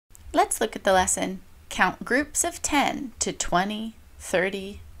let's look at the lesson. Count groups of 10 to 20,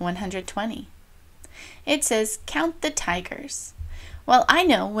 30, 120. It says, count the tigers. Well, I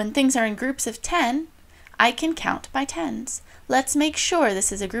know when things are in groups of 10, I can count by tens. Let's make sure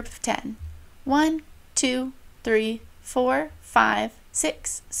this is a group of 10. 1, 2, 3, 4, 5,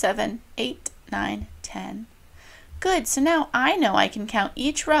 6, 7, 8, 9, 10. Good, so now I know I can count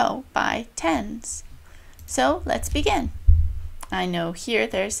each row by tens. So let's begin. I know here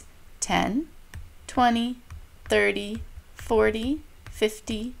there's 10, 20, 30, 40,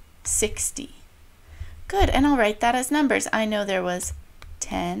 50, 60. Good, and I'll write that as numbers. I know there was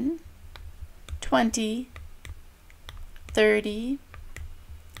 10, 20, 30,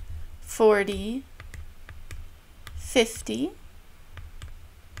 40, 50,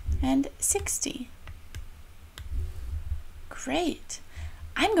 and 60. Great.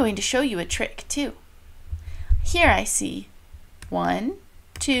 I'm going to show you a trick too. Here I see 1,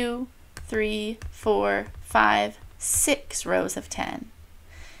 2, 3, 4, 5, 6 rows of 10.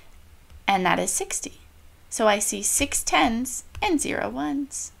 And that is 60. So I see 6 tens and 0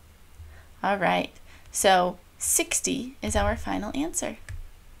 ones. All right, so 60 is our final answer.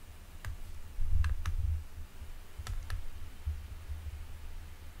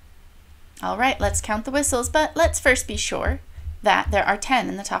 All right, let's count the whistles, but let's first be sure that there are 10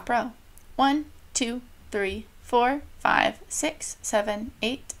 in the top row. 1, 2, 3, 4, 5, 6, 7,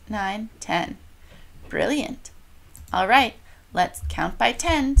 8, 9, 10. Brilliant. All right, let's count by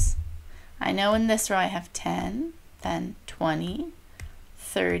tens. I know in this row I have 10, then 20,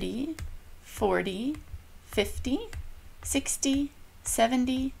 30, 40, 50, 60,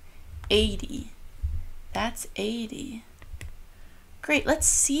 70, 80. That's 80. Great, let's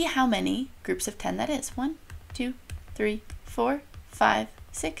see how many groups of 10 that is. 1, 2, 3, 4, 5,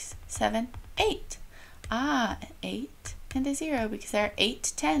 6, 7, 8. Ah, an 8 and a 0 because there are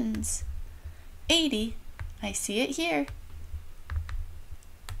 8 tens. 80, I see it here.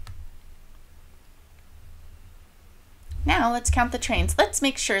 Now let's count the trains. Let's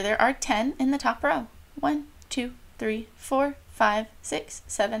make sure there are 10 in the top row. 1, 2, 3, 4, 5, 6,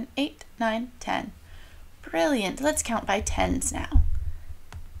 7, 8, 9, 10. Brilliant. Let's count by tens now.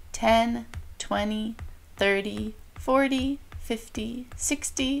 10, 20, 30, 40, 50,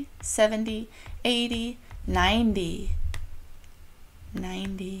 60, 70, 80, 90.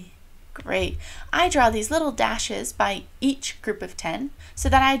 90. Great. I draw these little dashes by each group of 10 so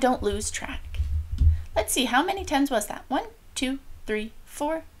that I don't lose track. Let's see, how many tens was that? 1, 2, 3,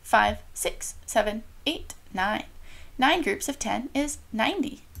 4, 5, 6, 7, 8, 9. 9 groups of 10 is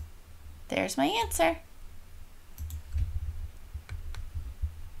 90. There's my answer.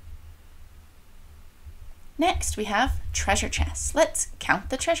 Next, we have treasure chests. Let's count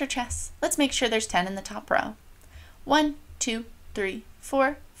the treasure chests. Let's make sure there's 10 in the top row. 1, 2, 3,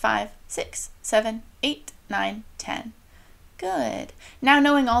 4, 5, 6, 7, 8, 9, 10. Good. Now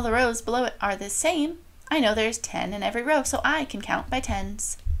knowing all the rows below it are the same, I know there's 10 in every row, so I can count by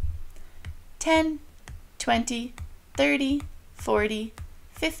tens. 10, 20, 30, 40,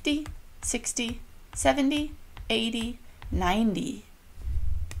 50, 60, 70, 80, 90.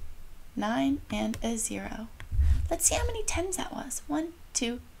 9 and a 0. Let's see how many tens that was. 1,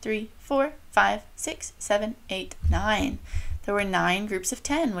 2, 3, 4, 5, 6, 7, 8, 9. There were 9 groups of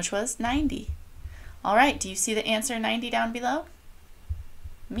 10, which was 90. All right, do you see the answer 90 down below?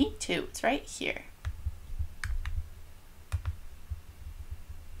 Me too, it's right here.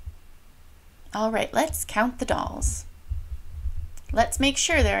 All right, let's count the dolls. Let's make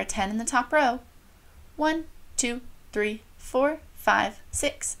sure there are 10 in the top row. 1, 2, 3, 4, 5,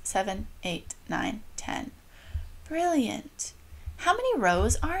 6, 7, 8, 9, 10. Brilliant. How many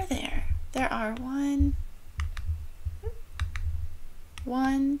rows are there? There are 1,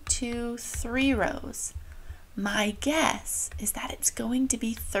 2, 3 rows. My guess is that it's going to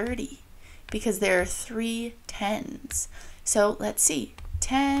be 30 because there are 3 tens. So let's see,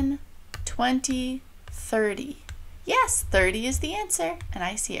 10, 20, 30. Yes, 30 is the answer, and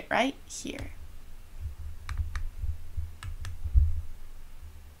I see it right here.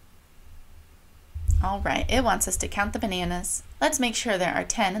 All right, it wants us to count the bananas. Let's make sure there are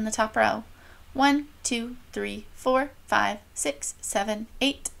 10 in the top row. 1, 2, 3, 4, 5, 6, 7,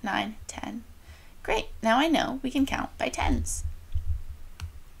 8, 9, 10. Great, now I know we can count by tens.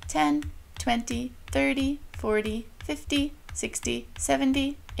 10, 20, 30, 40, 50, 60,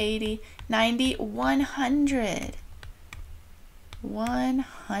 70, 80, 90, 100.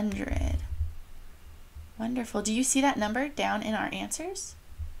 100. Wonderful. Do you see that number down in our answers?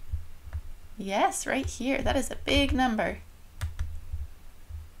 Yes, right here. That is a big number.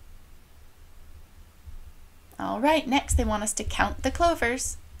 All right, next they want us to count the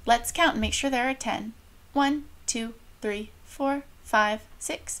clovers. let's count and make sure there are 10. 1, 2, 3, 4, 5,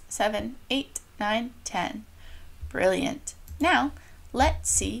 6, 7, 8, 9, 10. Brilliant. Now, let's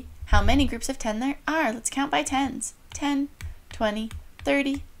see how many groups of 10 there are. Let's count by tens. 10, 20,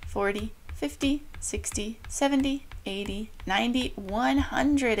 30, 40, 50, 60, 70, 80, 90,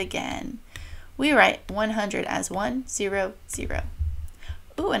 100 again. We write 100 as 1, 0, 0.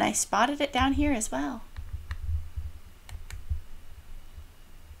 Ooh, and I spotted it down here as well.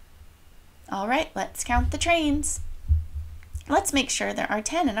 All right, let's count the trains. Let's make sure there are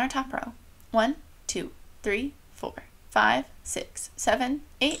 10 in our top row. 1, 2, 3, 4, 5, 6, 7,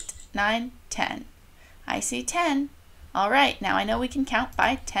 8, 9, 10. I see 10. All right, now I know we can count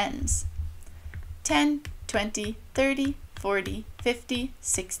by tens. 10, 20, 30, 40, 50,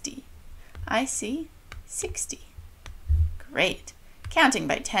 60. I see 60. Great. Counting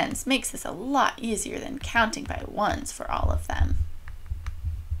by tens makes this a lot easier than counting by ones for all of them.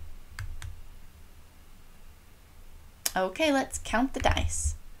 Okay, let's count the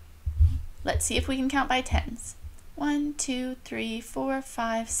dice. Let's see if we can count by tens. 1, 2, 3, 4,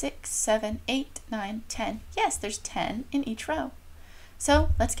 5, 6, 7, 8, 9, 10. Yes, there's 10 in each row. So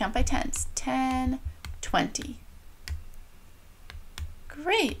let's count by tens. 10, 20.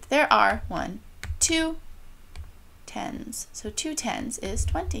 Great, there are 1, 2 tens. So 2 tens is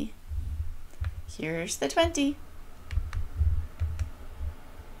 20. Here's the 20.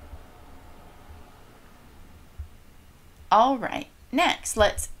 All right, next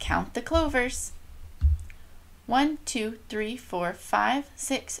let's count the clovers. 1, 2, 3, 4, 5,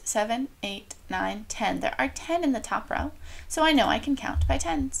 6, 7, 8, 9, 10. There are 10 in the top row, so I know I can count by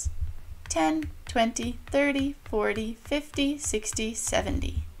tens. 10, 20, 30, 40, 50, 60,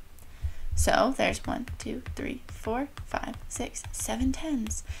 70. So there's 1, 2, 3, 4, 5, 6, 7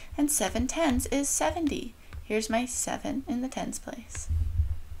 tens. And 7 tens is 70. Here's my 7 in the tens place.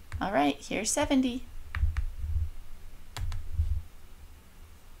 All right, here's 70.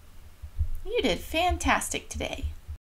 You did fantastic today.